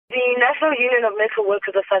The National Union of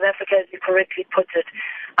Metalworkers of South Africa, as you correctly put it,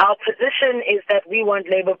 our position is that we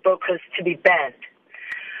want labour brokers to be banned.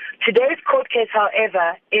 Today's court case,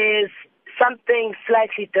 however, is something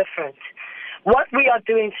slightly different. What we are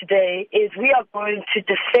doing today is we are going to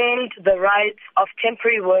defend the rights of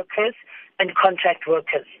temporary workers and contract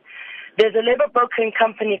workers. There's a labour brokering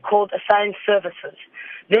company called Assigned Services.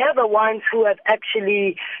 They are the ones who have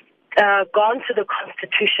actually gone to the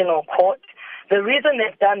Constitutional Court. The reason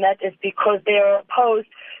they've done that is because they are opposed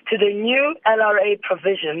to the new LRA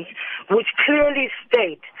provisions, which clearly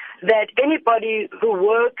state that anybody who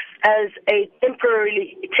works as a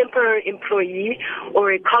temporary employee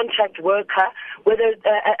or a contract worker, whether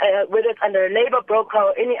it's under a labour broker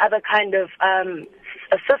or any other kind of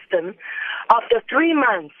a system, after 3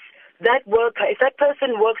 months, that worker, if that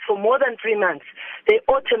person works for more than 3 months, they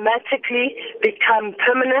automatically become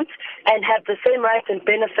permanent and have the same rights and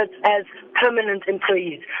benefits as permanent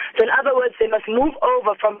employees. So in other words, they must move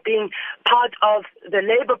over from being part of the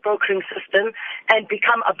labor brokering system and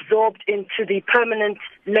become absorbed into the permanent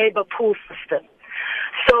labor pool system.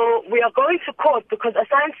 So we are going to court because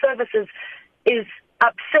Assigned Services is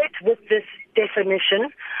upset with this definition.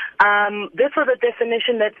 This was a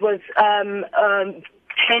definition that was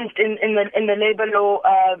changed in the labor law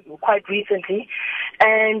quite recently,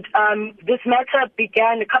 and this matter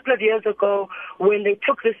began a couple of years ago when they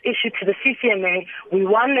took this issue to the CCMA. We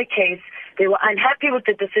won the case. They were unhappy with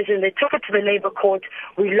the decision. They took it to the Labour Court.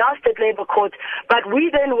 We lost at Labour Court, but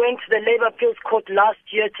we then went to the Labour Appeals Court last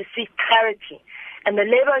year to seek clarity. And the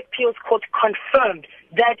Labour Appeals Court confirmed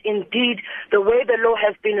that indeed the way the law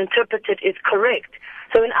has been interpreted is correct.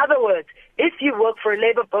 So in other words, if you work for a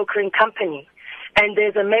labour brokering company and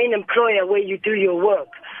there's a main employer where you do your work,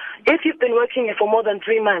 if you've been working for more than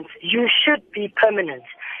 3 months, you should be permanent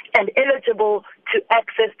and eligible to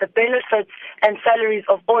access the benefits and salaries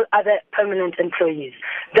of all other permanent employees.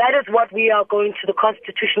 That is what we are going to the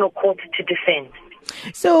Constitutional Court to defend.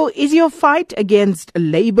 So is your fight against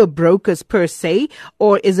labour brokers per se,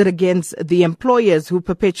 or is it against the employers who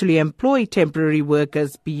perpetually employ temporary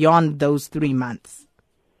workers beyond those 3 months?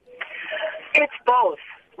 It's both.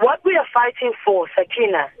 What we are fighting for,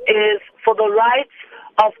 Sakina, is for the rights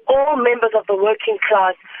of all members of the working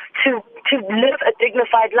class to live a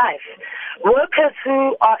dignified life. Workers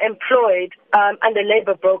who are employed under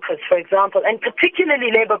labour brokers, for example, and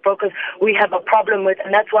particularly labour brokers we have a problem with,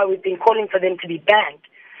 and that's why we've been calling for them to be banned.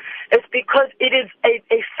 It's because it is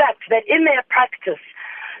a fact that in their practice,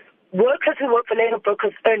 workers who work for labour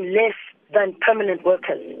brokers earn less than permanent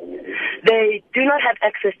workers. They do not have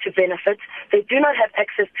access to benefits. They do not have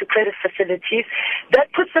access to credit facilities. That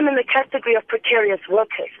puts them in the category of precarious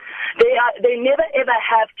workers. They never ever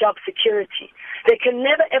have job security. They can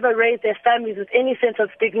never ever raise their families with any sense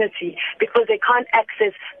of dignity because they can't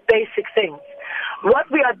access basic things. What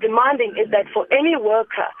we are demanding is that for any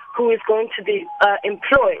worker who is going to be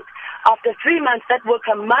employed, after 3 months, that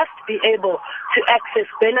worker must be able to access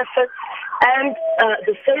benefits and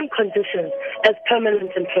the same conditions as permanent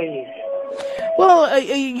employees. Well,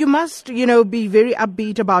 you must, be very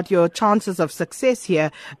upbeat about your chances of success here.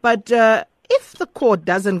 But if the court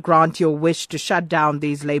doesn't grant your wish to shut down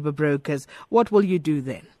these labour brokers, what will you do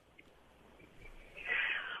then?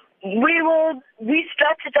 We will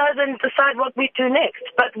re-strategize and decide what we do next.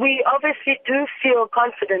 But we obviously do feel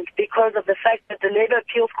confident because of the fact that the Labour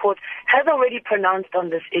Appeals Court has already pronounced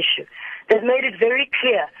on this issue. They've made it very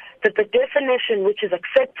clear that the definition which is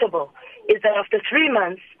acceptable is that after 3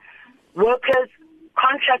 months, workers,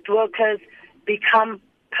 contract workers, become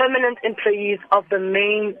permanent employees of the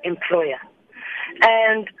main employer.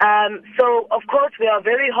 And so, of course, we are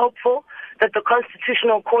very hopeful that the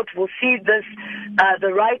Constitutional Court will see this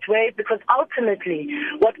the right way, because ultimately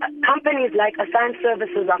what companies like Assigned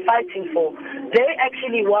Services are fighting for, they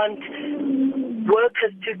actually want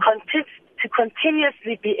workers to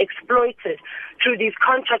continuously be exploited through these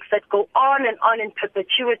contracts that go on in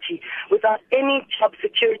perpetuity without any job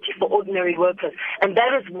security for ordinary workers. And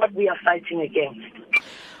that is what we are fighting against.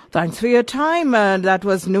 Thanks for your time. That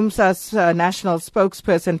was NUMSA's national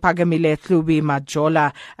spokesperson, Phakamile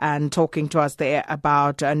Hlubi-Majola, and talking to us there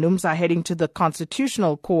about NUMSA heading to the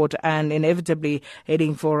Constitutional Court and inevitably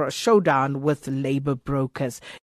heading for a showdown with labour brokers.